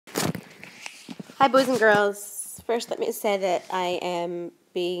Hi, boys and girls. First, let me say that I am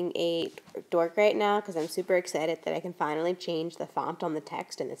being a dork right now because I'm super excited that I can finally change the font on the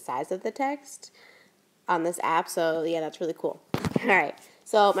text and the size of the text on this app. So, yeah, that's really cool. All right.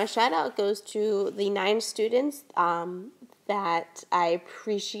 So, my shout out goes to the 9 students that I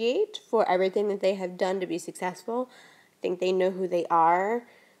appreciate for everything that they have done to be successful. I think they know who they are.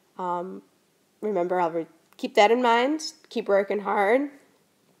 Remember, I'll keep that in mind. Keep working hard.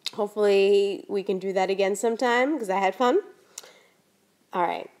 Hopefully we can do that again sometime because I had fun. All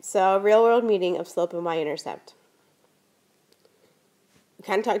right, so real-world meaning of slope and y-intercept. We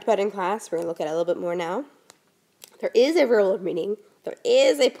kind of talked about it in class. We're going to look at it a little bit more now. There is a real-world meaning. There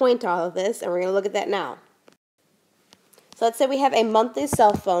is a point to all of this, and we're going to look at that now. So let's say we have a monthly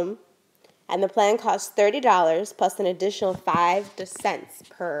cell phone, and the plan costs $30 plus an additional 5 cents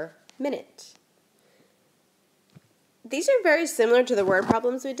per minute. These are very similar to the word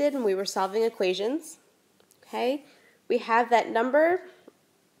problems we did when we were solving equations. Okay, we have that number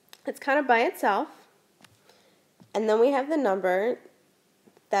that's kind of by itself, and then we have the number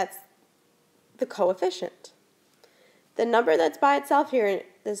that's the coefficient. The number that's by itself here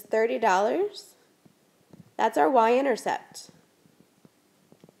is $30. That's our y-intercept.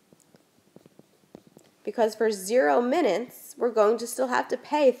 Because for 0 minutes, we're going to still have to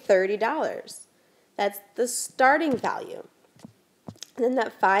pay $30. That's the starting value. And then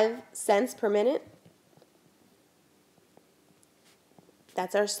that 5 cents per minute,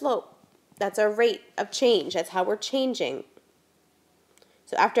 that's our slope. That's our rate of change. That's how we're changing.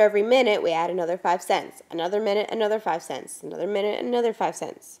 So after every minute, we add another 5 cents. Another minute, another 5 cents. Another minute, another 5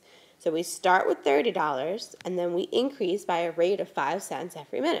 cents. So we start with $30, and then we increase by a rate of 5 cents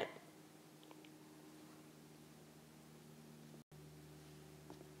every minute.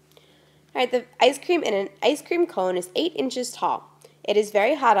 All right, the ice cream in an ice cream cone is 8 inches tall. It is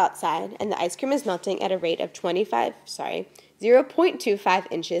very hot outside, and the ice cream is melting at a rate of 0.25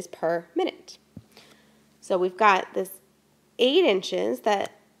 inches per minute. So we've got this 8 inches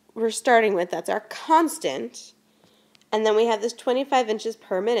that we're starting with. That's our constant. And then we have this 25 inches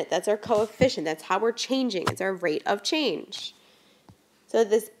per minute. That's our coefficient. That's how we're changing. It's our rate of change. So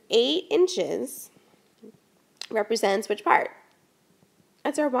this 8 inches represents which part?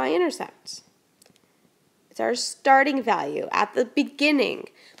 That's our y-intercept. It's our starting value at the beginning,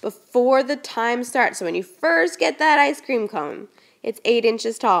 before the time starts. So when you first get that ice cream cone, it's 8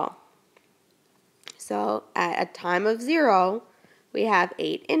 inches tall. So at a time of 0, we have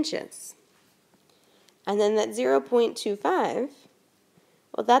 8 inches. And then that 0.25,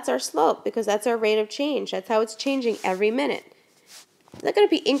 well, that's our slope because that's our rate of change. That's how it's changing every minute. Is that going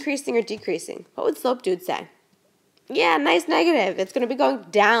to be increasing or decreasing? What would slope dude say? Yeah, nice negative. It's going to be going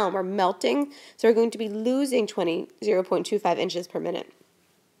down. We're melting, so we're going to be losing 0.25 inches per minute.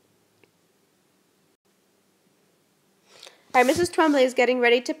 All right, Mrs. Twombly is getting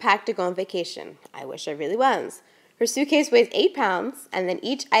ready to pack to go on vacation. I wish I really was. Her suitcase weighs 8 pounds, and then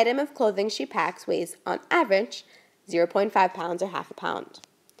each item of clothing she packs weighs, on average, 0.5 pounds or half a pound.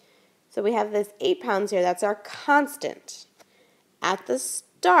 So we have this 8 pounds here. That's our constant. At the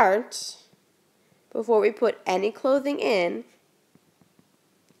start, before we put any clothing in,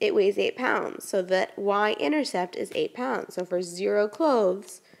 it weighs 8 pounds. So that y-intercept is 8 pounds. So for 0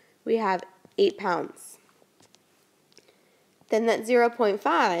 clothes, we have 8 pounds. Then that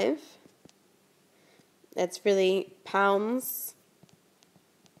 0.5, that's really pounds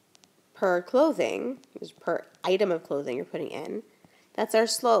per clothing, per item of clothing you're putting in. That's our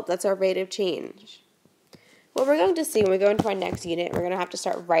slope. That's our rate of change. What we're going to see when we go into our next unit, we're going to have to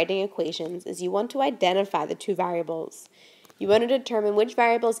start writing equations, is you want to identify the 2 variables. You want to determine which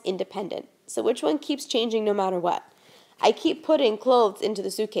variable is independent. So which one keeps changing no matter what. I keep putting clothes into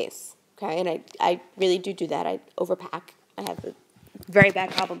the suitcase, okay, and I really do that. I overpack. I have a very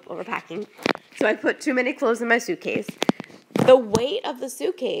bad problem overpacking. So I put too many clothes in my suitcase. The weight of the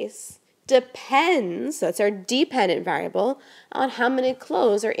suitcase depends, so it's our dependent variable, on how many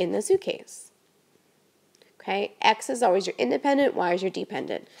clothes are in the suitcase. Okay, X is always your independent, Y is your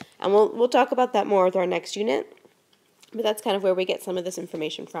dependent. And we'll talk about that more with our next unit, but that's kind of where we get some of this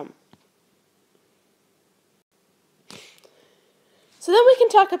information from. So then we can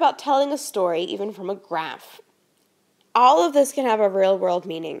talk about telling a story even from a graph. All of this can have a real world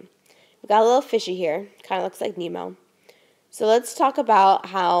meaning. We've got a little fishy here, kind of looks like Nemo. So let's talk about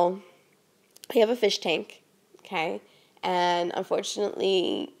how you have a fish tank, okay, and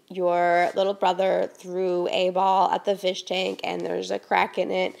unfortunately your little brother threw a ball at the fish tank and there's a crack in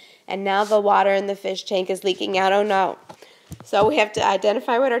it, and now the water in the fish tank is leaking out. Oh no. So we have to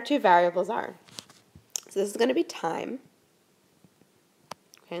identify what our 2 variables are. So this is going to be time.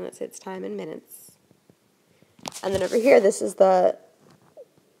 Okay, let's say it's time in minutes. And then over here, this is the,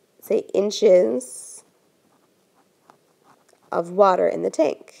 say, inches of water in the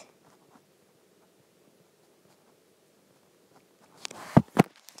tank.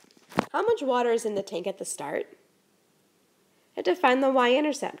 How much water is in the tank at the start? I have to find the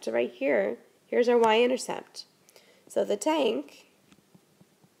y-intercept. So right here, here's our y-intercept. So the tank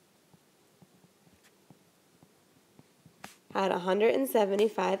had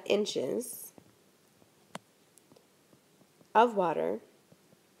 175 inches of water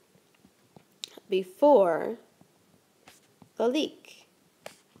before the leak.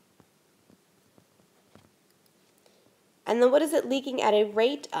 And then what is it leaking at a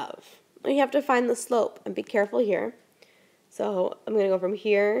rate of? Well, you have to find the slope, and be careful here. So I'm going to go from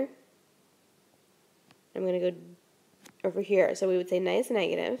here. I'm going to go over here. So we would say nice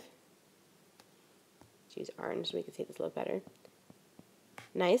negative. Let's use orange so we can see this a little better.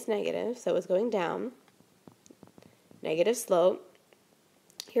 Nice negative, so it's going down. Negative slope.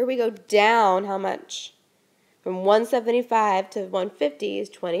 Here we go down how much? From 175 to 150 is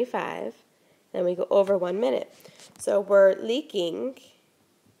 25. Then we go over 1 minute. So we're leaking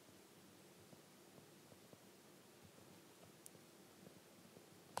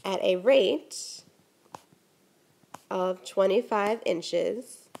at a rate of 25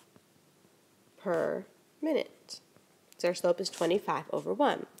 inches per minute. So our slope is 25 over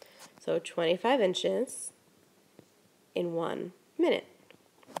 1. So 25 inches in 1 minute.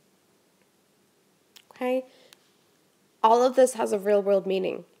 Okay? All of this has a real-world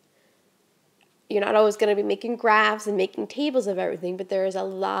meaning. You're not always going to be making graphs and making tables of everything, but there is a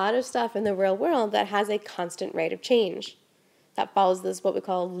lot of stuff in the real world that has a constant rate of change that follows this, what we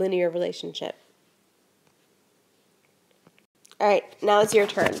call, linear relationship. All right, now it's your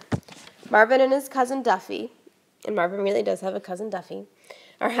turn. Marvin and his cousin Duffy, and Marvin really does have a cousin Duffy,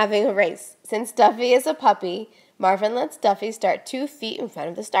 are having a race. Since Duffy is a puppy, Marvin lets Duffy start 2 feet in front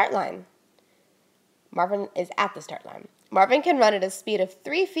of the start line. Marvin is at the start line. Marvin can run at a speed of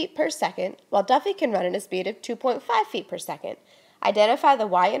 3 feet per second, while Duffy can run at a speed of 2.5 feet per second. Identify the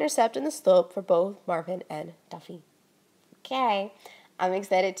y-intercept and the slope for both Marvin and Duffy. Okay, I'm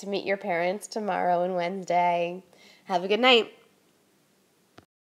excited to meet your parents tomorrow and Wednesday. Have a good night.